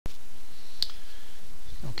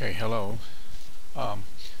Okay, hello. Um,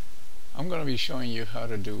 I'm going to be showing you how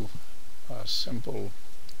to do a simple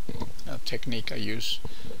technique I use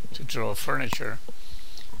to draw furniture.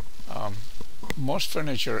 Um, Most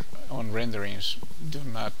furniture on renderings do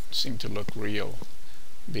not seem to look real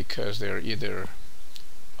because they're either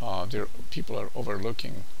people are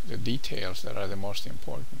overlooking the details that are the most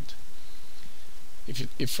important.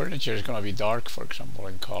 If furniture is going to be dark, for example,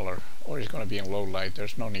 in color, or it's going to be in low light,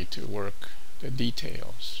 there's no need to work the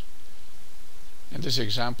details. In this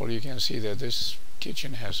example, you can see that this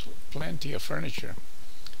kitchen has plenty of furniture,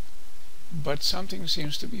 but something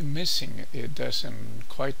seems to be missing. It doesn't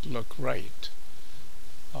quite look right.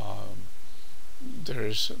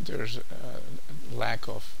 There's a lack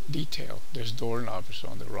of detail. There's doorknobs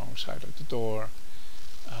on the wrong side of the door.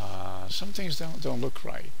 Some things don't look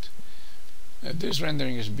right. This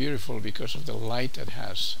rendering is beautiful because of the light it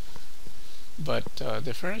has, but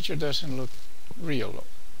the furniture doesn't look real.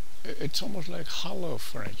 It's almost like hollow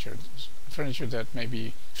furniture that may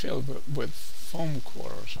be filled with foam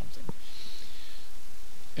core or something.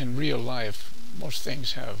 In real life, most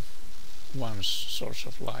things have one source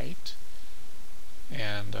of light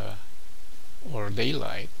and or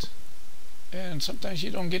daylight, and sometimes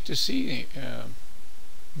you don't get to see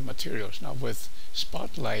materials. Now with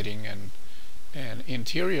spotlighting and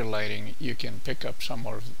interior lighting, you can pick up some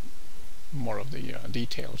more of the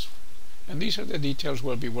details. And these are the details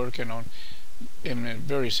we'll be working on in a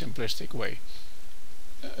very simplistic way.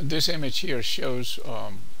 This image here shows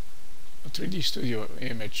a 3D Studio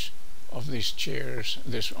image of these chairs,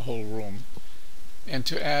 this whole room. And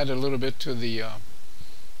to add a little bit to the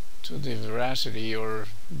veracity, or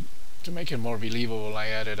to make it more believable, I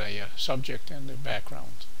added a subject in the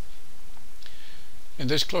background. In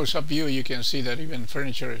this close-up view, you can see that even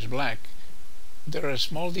furniture is black. There are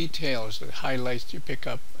small details, the highlights you pick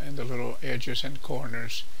up, and the little edges and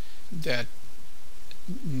corners that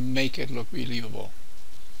make it look believable.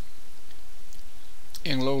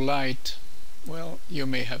 In low light, well, you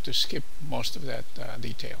may have to skip most of that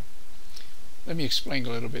detail. Let me explain a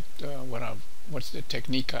little bit what's the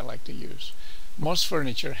technique I like to use. Most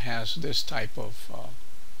furniture has this type of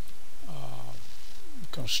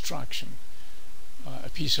construction. A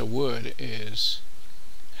piece of wood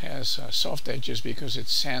has soft edges because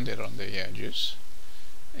it's sanded on the edges,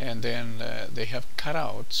 and then they have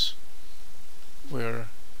cutouts where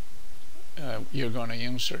you're going to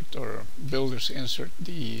insert, or builders insert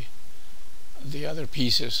the other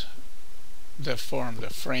pieces that form the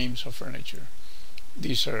frames of furniture.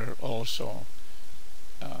 These are also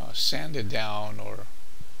sanded down or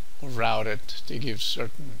routed to give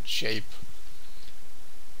certain shape,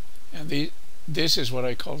 and this is what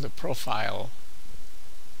I call the profile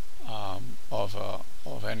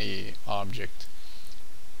of any object.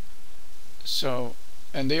 So,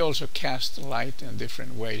 and they also cast light in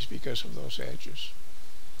different ways because of those edges.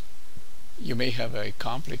 You may have a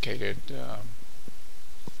complicated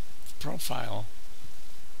profile,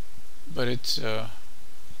 but it's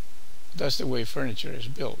that's the way furniture is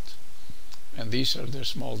built, and these are the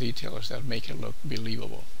small details that make it look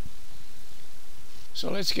believable.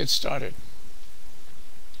 So let's get started.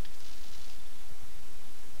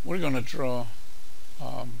 We're going to draw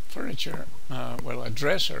furniture, well, a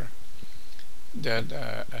dresser that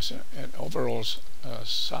as an overall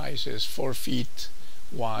size is 4 feet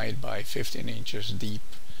wide by 15 inches deep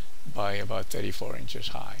by about 34 inches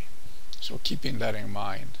high. So keeping that in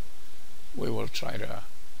mind, we will try to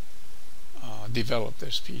develop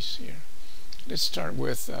this piece here. Let's start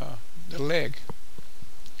with the leg.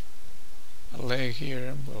 A leg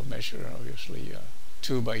here will measure obviously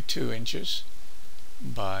 2 by 2 inches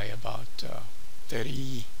by about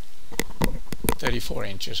 34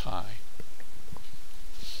 inches high.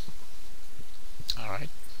 Alright,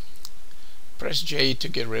 press J to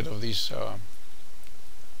get rid of these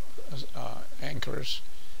anchors,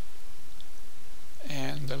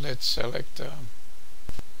 and let's select a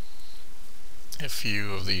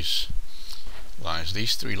few of these lines.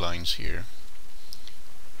 These 3 lines here,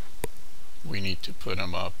 we need to put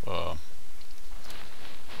them up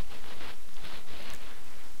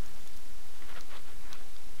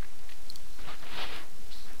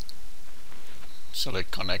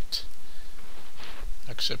select connect,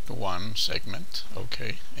 accept one segment,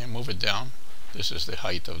 okay, and move it down. This is the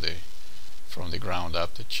height of from the ground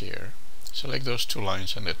up the chair. Select those 2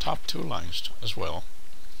 lines and the top 2 lines as well.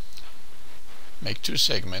 Make 2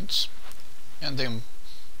 segments and then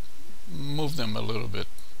move them a little bit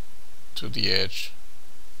to the edge,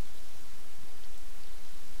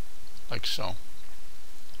 like so.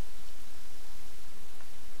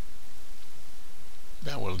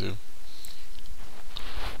 That will do.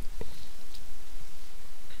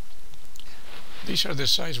 These are the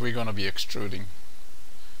sides we're going to be extruding.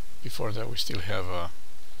 Before that we still have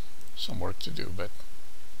some work to do, but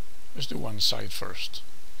let's do one side first.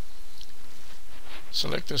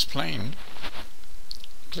 Select this plane,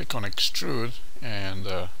 click on extrude, and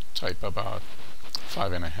type about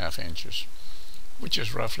 5.5 inches, which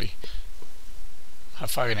is roughly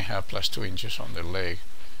 5.5 plus 2 inches on the leg.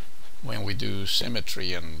 When we do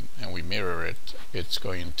symmetry and we mirror it, it's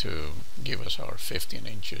going to give us our 15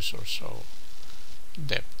 inches or so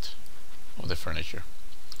depth of the furniture.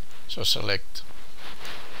 So select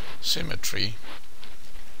symmetry,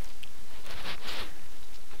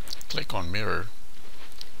 click on mirror,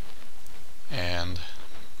 and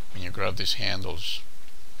when you grab these handles,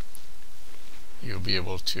 you'll be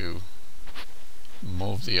able to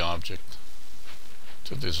move the object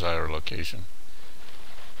to the desired location.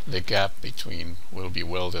 The gap between will be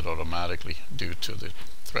welded automatically due to the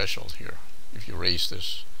threshold here. If you raise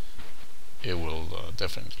this, it will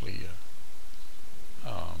definitely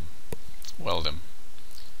weld them.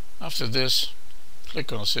 After this,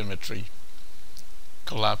 click on symmetry,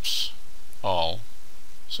 collapse all,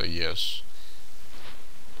 say yes,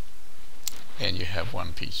 and you have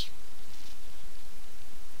one piece.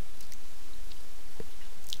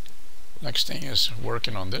 Next thing is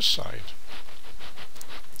working on this side.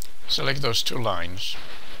 Select those two lines,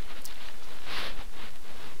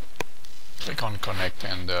 click on connect,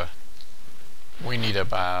 and we need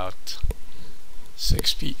about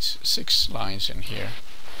 6 lines in here,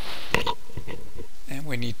 and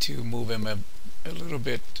we need to move them a little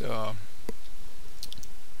bit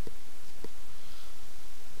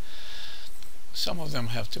some of them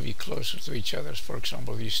have to be closer to each other. For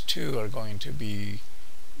example, these two are going to be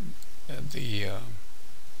the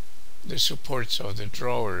supports of the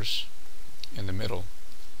drawers in the middle.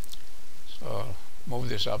 So move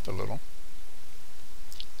this up a little.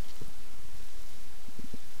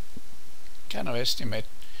 Kind of estimating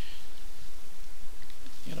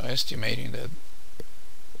that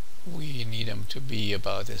we need them to be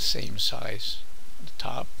about the same size, the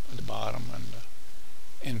top, the bottom, and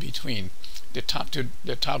in between. The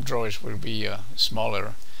top drawers will be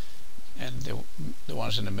smaller, and the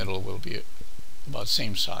ones in the middle will be about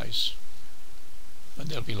same size, but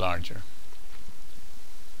they'll be larger.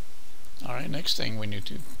 Alright, next thing we need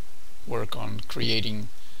to work on creating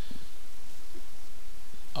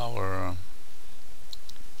our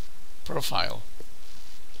profile.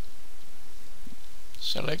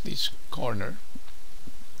 Select this corner,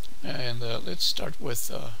 and let's start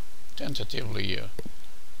with tentatively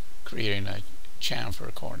creating a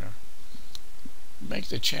chamfer corner. Make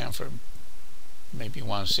the chamfer maybe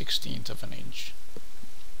 1/16 of an inch.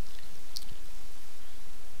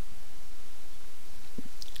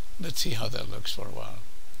 Let's see how that looks for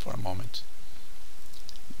a moment.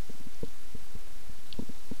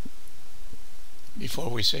 Before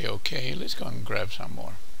we say OK, let's go and grab some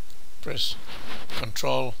more. Press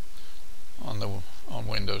Control on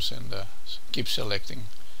Windows and keep selecting,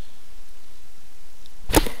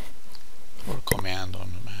 or Command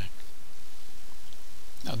on the Mac.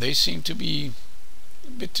 Now they seem to be a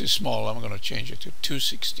bit too small. I'm going to change it to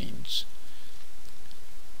 2/16.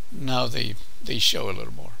 Now they show a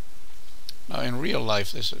little more. Now in real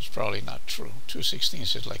life this is probably not true.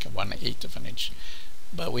 2/16 is like a 1/8 of an inch,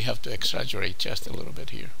 but we have to exaggerate just a little bit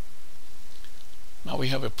here. Now we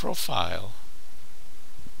have a profile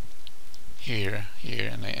here,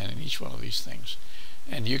 and in each one of these things,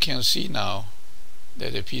 and you can see now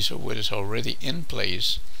that the piece of wood is already in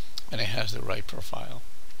place and it has the right profile.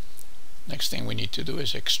 Next thing we need to do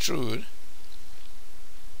is extrude,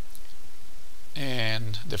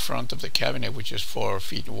 and the front of the cabinet, which is 4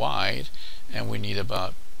 feet wide, and we need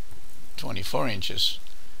about 24 inches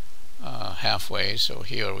halfway. So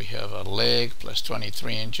here we have a leg plus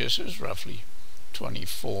 23 inches is roughly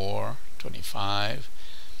 24, 25.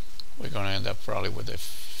 We're going to end up probably with a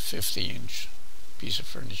 50-inch piece of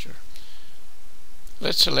furniture.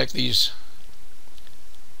 Let's select these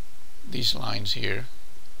lines here,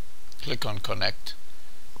 click on connect.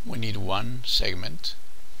 We need one segment.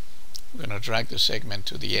 We're going to drag the segment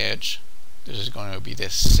to the edge. This is going to be the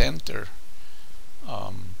center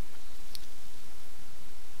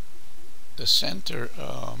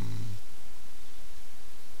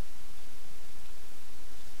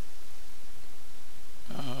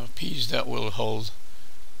piece that will hold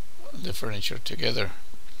the furniture together.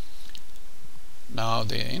 Now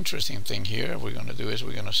the interesting thing here we're going to do is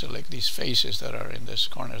we're going to select these faces that are in this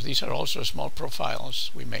corner. These are also small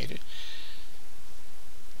profiles. We made it,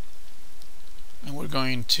 and we're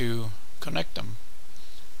going to connect them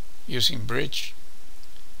using bridge.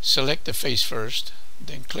 Select the face first,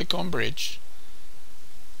 then click on bridge,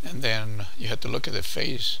 and then you have to look at the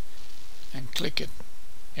face and click it,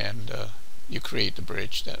 and you create the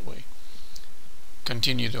bridge that way.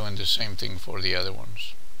 Continue doing the same thing for the other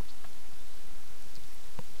ones.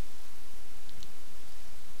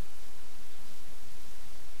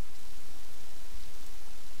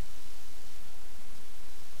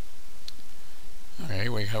 Okay,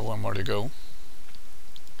 we have one more to go.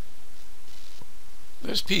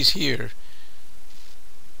 This piece here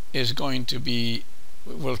is going to be,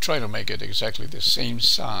 we'll try to make it exactly the same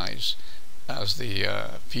size as the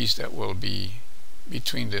piece that will be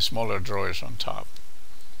between the smaller drawers on top.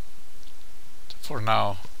 For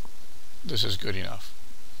now, this is good enough.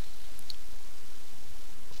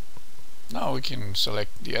 Now we can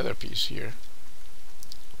select the other piece here.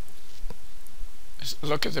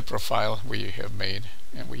 Look at the profile we have made,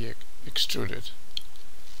 and we extrude it.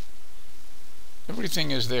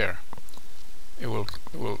 Everything is there. It will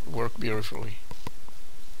work beautifully.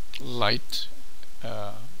 Light,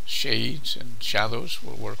 shades and shadows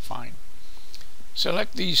will work fine.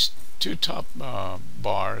 Select these two top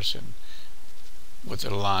bars and with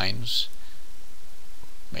the lines,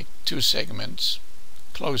 make two segments,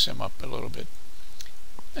 close them up a little bit,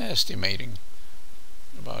 estimating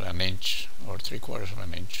about an inch or 3/4 of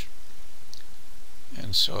an inch.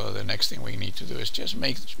 And so the next thing we need to do is just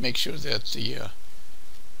make sure that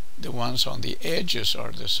the ones on the edges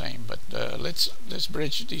are the same. But let's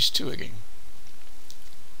bridge these two again.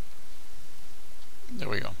 There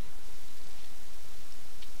we go.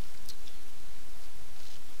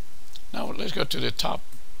 Now let's go to the top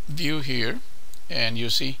view here, and you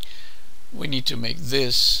see we need to make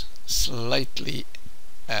this slightly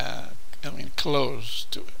close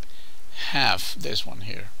to half this one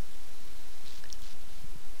here.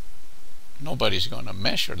 Nobody's going to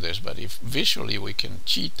measure this, but if visually we can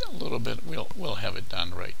cheat a little bit, we'll have it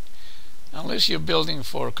done right. Unless you're building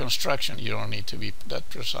for construction, you don't need to be that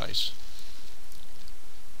precise.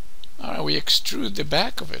 Alright, we extrude the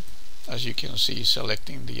back of it, as you can see,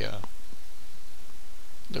 selecting the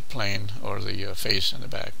plane or the face in the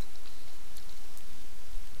back.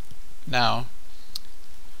 Now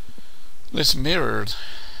let's mirror,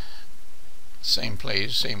 same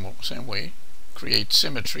place, same way, create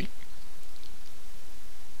symmetry.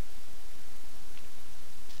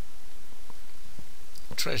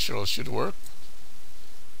 Threshold should work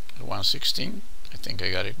at 1/16. I think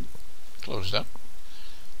I got it closed up.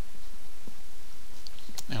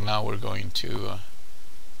 And now we're going to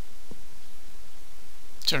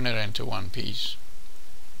turn it into one piece.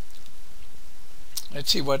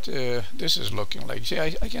 Let's see what this is looking like. See,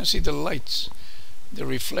 I can see the lights, the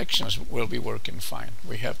reflections will be working fine.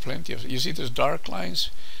 We have plenty of, you see those dark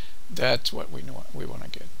lines? That's what we want to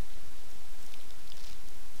get.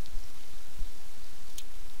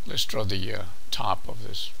 Let's draw the top of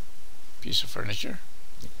this piece of furniture.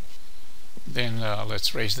 Then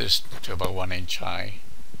let's raise this to about 1 inch high.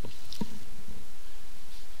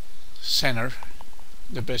 Center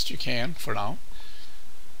the best you can for now.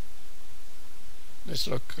 Let's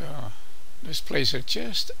look, let's place it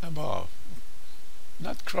just above,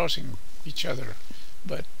 not crossing each other,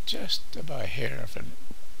 but just about a hair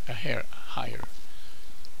higher.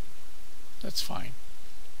 That's fine.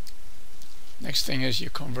 Next thing is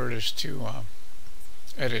you convert this to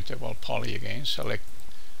editable poly again. Select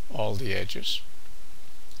all the edges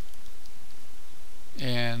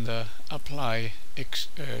and apply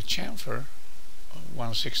chamfer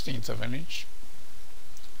 1/16 of an inch,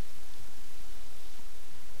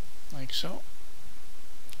 like so.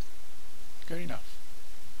 Good enough.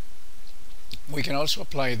 We can also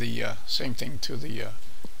apply the same thing to the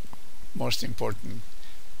most important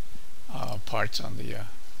parts on the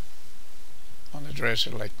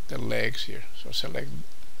dresser, like the legs here. So select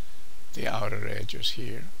the outer edges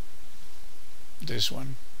here. This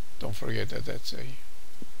one, don't forget that that's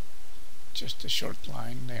just a short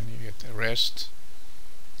line. Then you get the rest.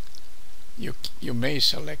 You may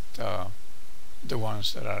select the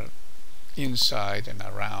ones that are inside and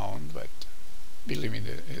around, but believe me,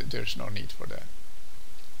 there's no need for that.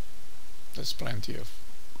 That's plenty of.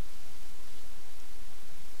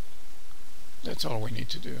 That's all we need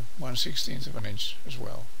to do. 1/16 of an inch as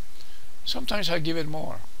well. Sometimes I give it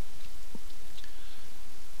more.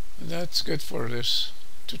 That's good for this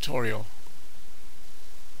tutorial.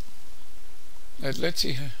 Let's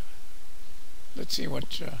see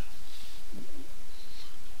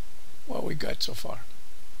what we got so far.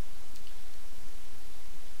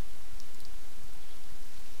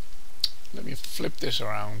 Let me flip this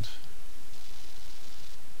around,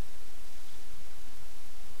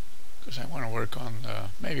 because I want to work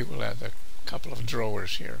on, maybe we'll add a couple of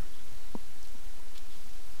drawers here.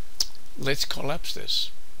 let's collapse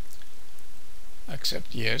this.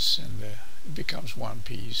 Accept yes, and it becomes one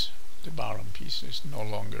piece. The bottom piece is no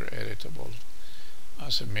longer editable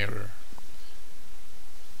as a mirror.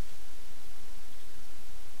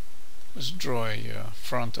 Let's draw a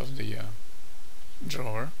front of the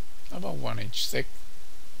drawer about 1 inch thick.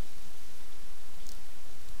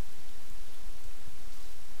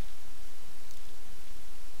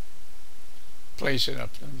 Place it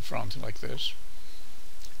up in front like this.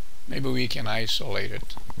 Maybe we can isolate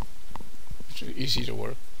it. It's easy to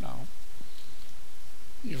work now.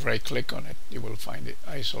 You right click on it, you will find it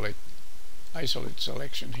isolate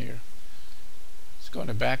selection here. Let's go in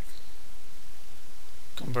the back,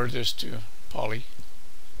 convert this to poly,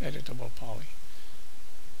 editable poly.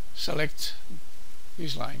 Select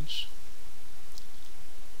these lines.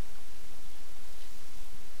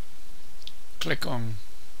 Click on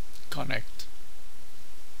connect.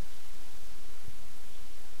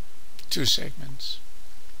 2 segments.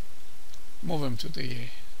 Move them to the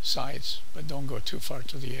sides, but don't go too far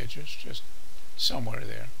to the edges, just somewhere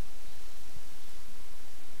there.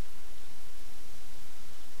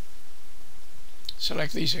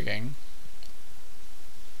 Select these again.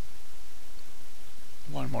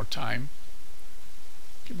 One more time.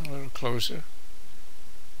 Give them a little closer.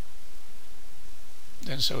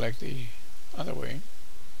 Then select the other way.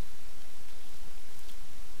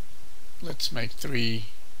 Let's make 3,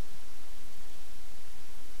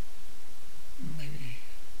 maybe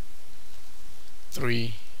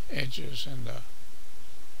 3 edges, and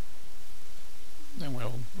then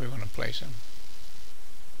we're going to place them.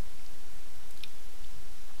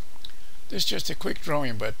 This is just a quick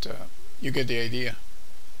drawing, but you get the idea.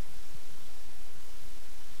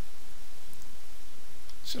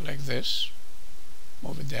 Select this,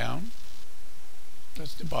 move it down.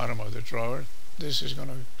 That's the bottom of the drawer. This is going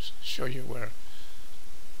to show you where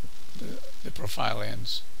the profile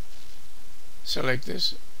ends. Select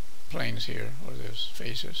this planes here, or this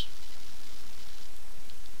faces,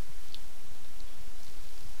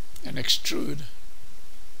 and extrude.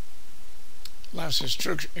 Last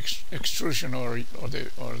extrusion or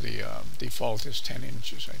the default is 10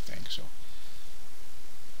 inches, I think. So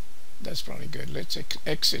that's probably good. Let's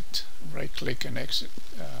exit. Right click and exit.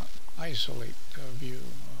 Isolate view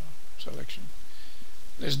selection.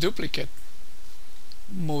 Let's duplicate.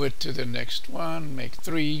 Move it to the next one. Make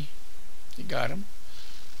 3. You got them.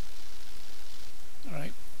 All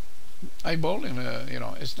right. Eyeballing, you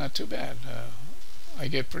know, it's not too bad. I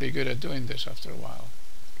get pretty good at doing this after a while.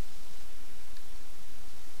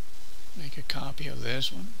 Make a copy of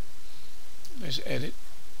this one. Let's edit.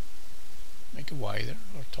 Make it wider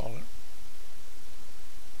or taller.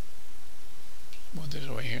 Move this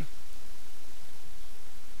over here.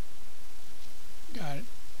 Got it.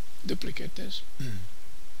 Duplicate this.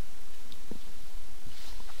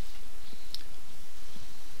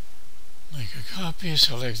 Make a copy,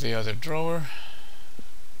 select the other drawer.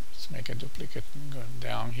 Let's make a duplicate and go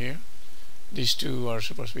down here. These two are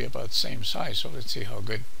supposed to be about the same size, so let's see how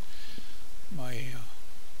good my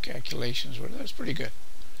calculations were. That's pretty good.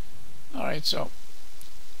 Alright, so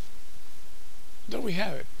there we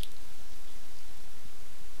have it.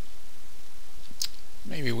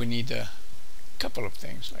 Maybe we need a couple of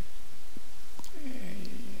things, like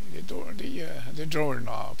the drawer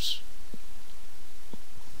knobs.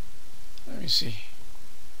 Let me see.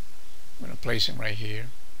 I'm going to place them right here,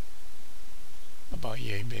 about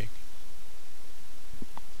yay big.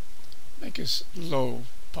 Make it low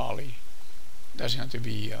poly. Doesn't have to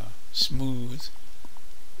be smooth.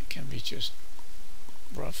 It can be just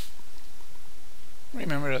rough.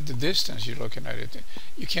 Remember, at the distance you're looking at it,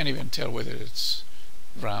 you can't even tell whether it's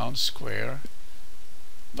round, square,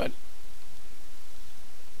 but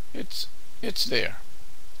it's there.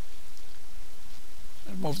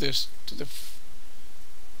 I'll move this to the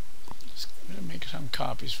let's make some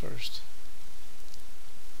copies first.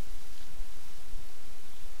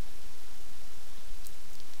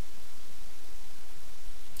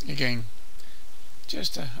 Again,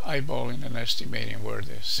 just eyeballing and estimating where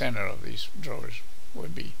the center of these drawers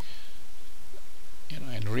would be. You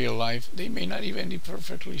know, in real life, they may not even be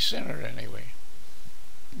perfectly centered anyway.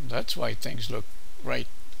 That's why things look right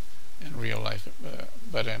in real life,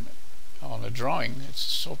 but on a drawing, it's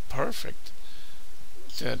so perfect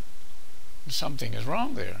that something is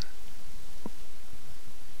wrong there.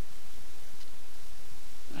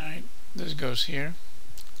 Alright, this goes here.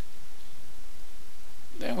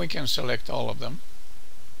 Then we can select all of them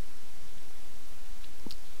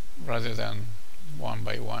rather than one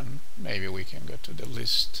by one. Maybe we can go to the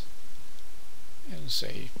list and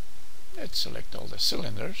say, let's select all the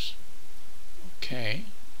cylinders. Okay,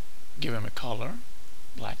 give them a color,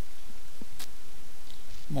 black,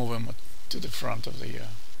 move them to the front of the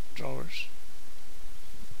drawers,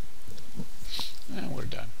 and we're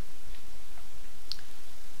done.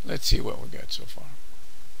 Let's see what we got so far.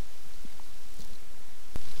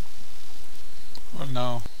 Well,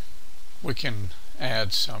 now we can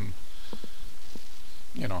add some,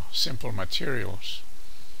 simple materials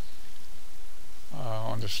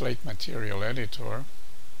on the slate material editor.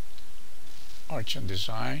 Arch and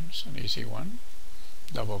Designs, an easy one.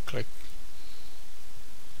 Double click,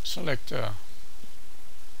 select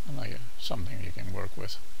something you can work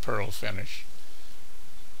with, pearl finish.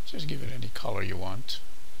 Just give it any color you want,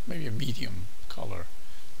 maybe a medium color,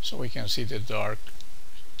 so we can see the dark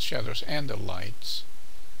shadows and the lights.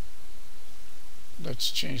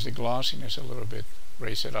 Let's change the glossiness a little bit,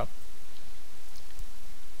 raise it up,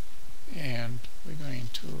 and we're going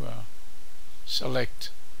to select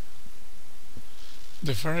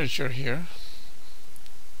the furniture here,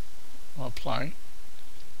 apply,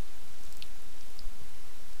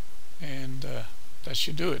 and that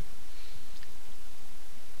should do it.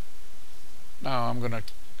 Now I'm going to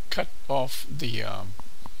cut off the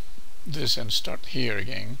this and start here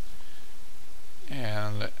again,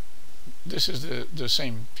 and this is the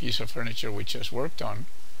same piece of furniture we just worked on.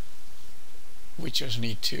 We just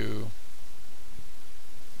need to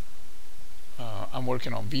I'm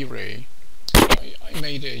working on V-Ray. I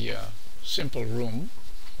made a simple room,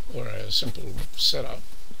 or a simple setup,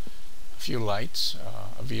 a few lights,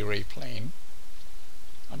 a V-Ray plane.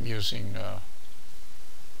 I'm using the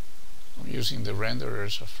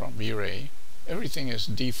renderers from V-Ray. Everything is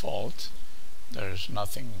default. There's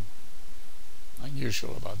nothing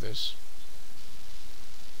unusual about this.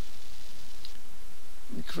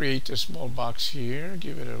 We create a small box here,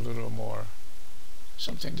 give it a little more,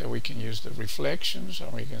 something that we can use the reflections, or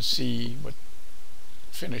we can see what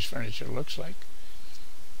finished furniture looks like.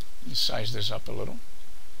 You size this up a little,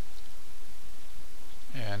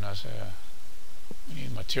 and we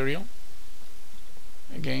need material.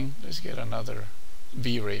 Again, let's get another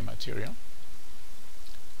V-Ray material.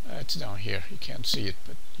 It's down here, you can't see it,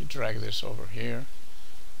 but you drag this over here.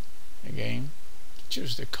 Again,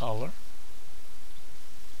 choose the color,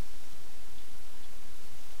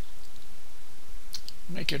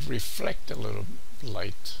 make it reflect a little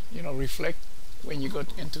light. Reflect, when you go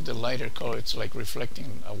into the lighter color, it's like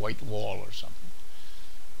reflecting a white wall or something,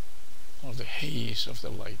 or the haze of the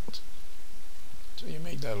light. So you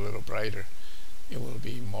make that a little brighter, it will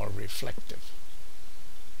be more reflective.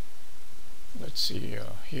 Let's see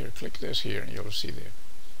here, click this here, and you'll see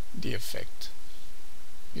the effect.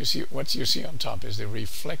 You see, what you see on top is the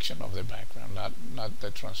reflection of the background, not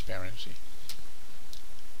the transparency.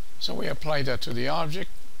 So we apply that to the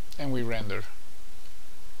object and we render.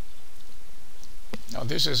 Now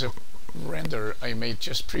this is a render I made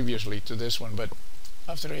just previously to this one, but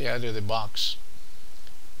after I added the box,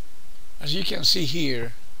 as you can see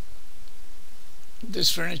here,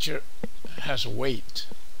 this furniture has weight.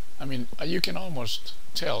 I mean, you can almost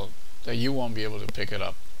tell that you won't be able to pick it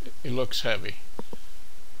up. It looks heavy.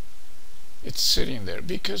 It's sitting there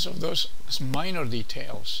because of those minor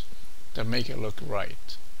details that make it look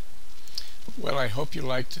right. Well, I hope you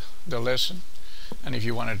liked the lesson, and if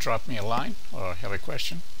you want to drop me a line or have a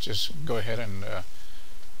question, just go ahead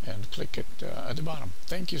and click it at the bottom.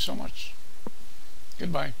 Thank you so much.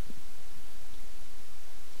 Goodbye.